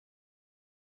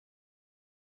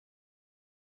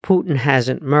Putin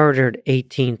hasn't murdered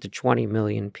 18 to 20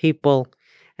 million people,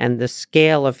 and the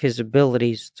scale of his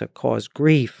abilities to cause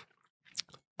grief,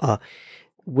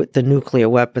 with the nuclear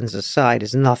weapons aside,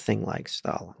 is nothing like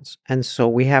Stalin's. And so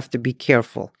we have to be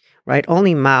careful, right?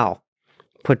 Only Mao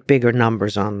put bigger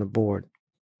numbers on the board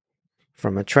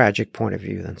from a tragic point of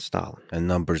view than Stalin. And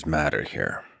numbers matter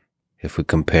here if we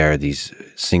compare these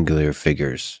singular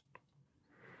figures.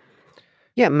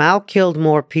 Yeah, Mao killed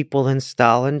more people than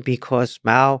Stalin because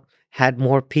Mao had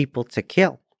more people to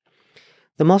kill.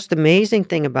 The most amazing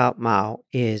thing about Mao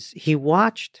is he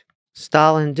watched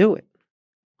Stalin do it.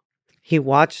 He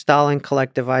watched Stalin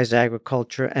collectivize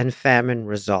agriculture and famine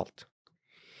result.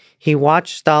 He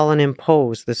watched Stalin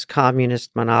impose this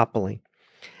communist monopoly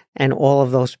and all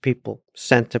of those people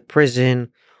sent to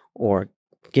prison or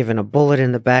given a bullet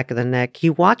in the back of the neck. He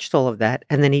watched all of that,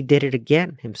 and then he did it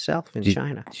again himself in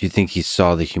China. Do you think he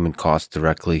saw the human cost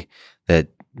directly?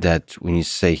 That when you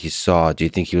say he saw, do you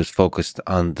think he was focused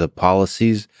on the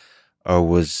policies, or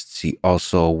was he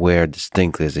also aware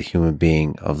distinctly as a human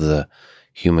being of the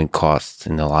human costs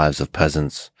in the lives of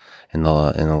peasants, in the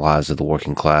lives of the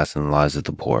working class, and the lives of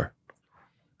the poor?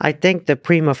 I think the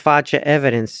prima facie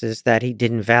evidence is that he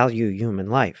didn't value human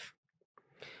life.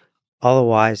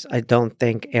 Otherwise, I don't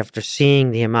think after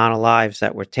seeing the amount of lives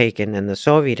that were taken in the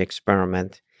Soviet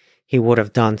experiment, he would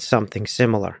have done something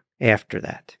similar after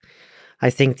that. I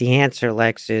think the answer,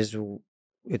 Lex, is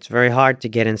it's very hard to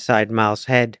get inside Mao's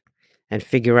head and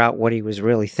figure out what he was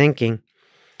really thinking.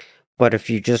 But if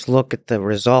you just look at the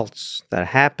results that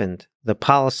happened, the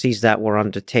policies that were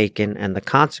undertaken and the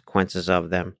consequences of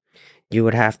them, you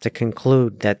would have to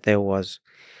conclude that there was,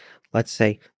 let's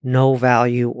say, no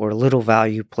value or little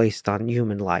value placed on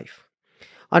human life.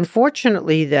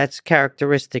 Unfortunately, that's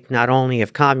characteristic not only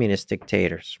of communist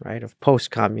dictators, right, of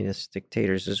post-communist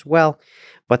dictators as well,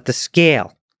 but the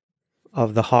scale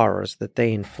of the horrors that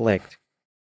they inflict,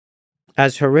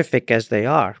 as horrific as they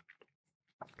are,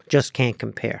 just can't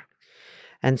compare.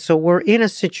 And so we're in a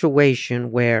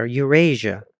situation where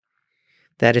Eurasia,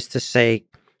 that is to say,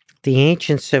 the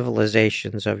ancient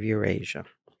civilizations of Eurasia,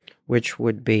 which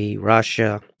would be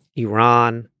Russia,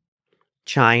 Iran,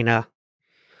 China,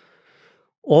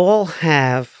 all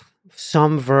have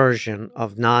some version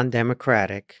of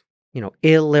non-democratic,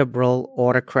 illiberal,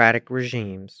 autocratic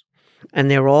regimes, and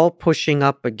they're all pushing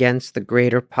up against the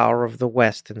greater power of the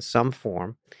West in some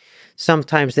form.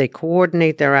 Sometimes they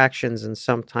coordinate their actions and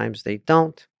sometimes they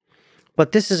don't.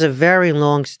 But this is a very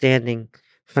long-standing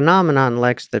phenomenon,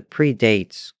 Lex, that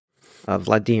predates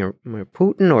Vladimir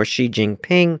Putin or Xi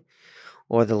Jinping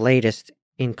or the latest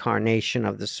incarnation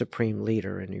of the supreme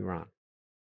leader in Iran.